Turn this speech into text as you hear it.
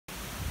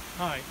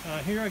Hi,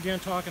 here again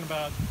talking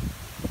about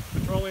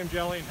petroleum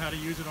jelly and how to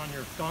use it on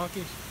your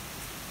donkeys.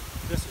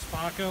 This is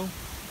Paco,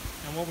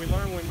 and what we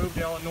learned when we moved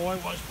to Illinois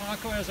was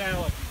Paco has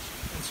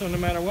allergies. And so no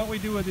matter what we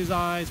do with his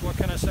eyes, what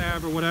kind of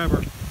salve or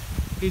whatever,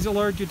 he's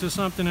allergic to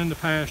something in the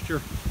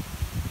pasture.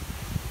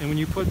 And when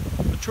you put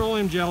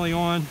petroleum jelly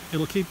on,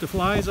 it'll keep the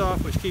flies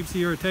off, which keeps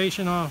the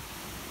irritation off,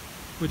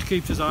 which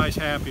keeps his eyes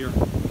happier. And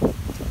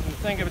the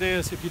thing of it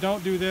is, if you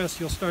don't do this,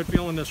 you'll start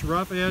feeling this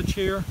rough edge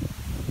here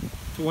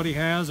to what he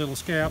has. It'll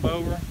scab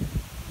over,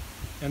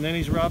 and then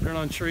he's rubbing it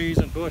on trees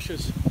and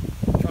bushes,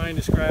 trying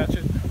to scratch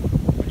it.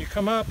 When you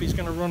come up, he's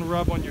going to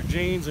rub on your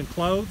jeans and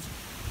clothes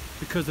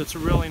because it's a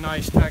really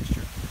nice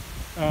texture.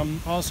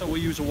 Also, we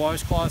use a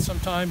washcloth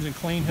sometimes and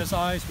clean his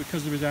eyes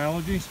because of his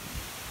allergies.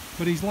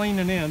 But he's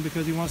leaning in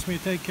because he wants me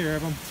to take care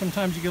of him.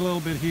 Sometimes you get a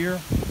little bit here.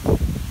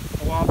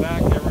 A while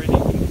back they were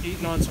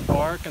eating on some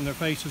bark and their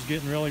face was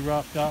getting really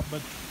roughed up.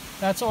 But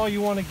that's all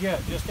you want to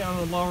get, just down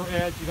on the lower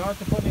edge. You don't have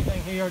to put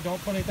anything here.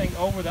 Don't put anything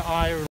over the eye or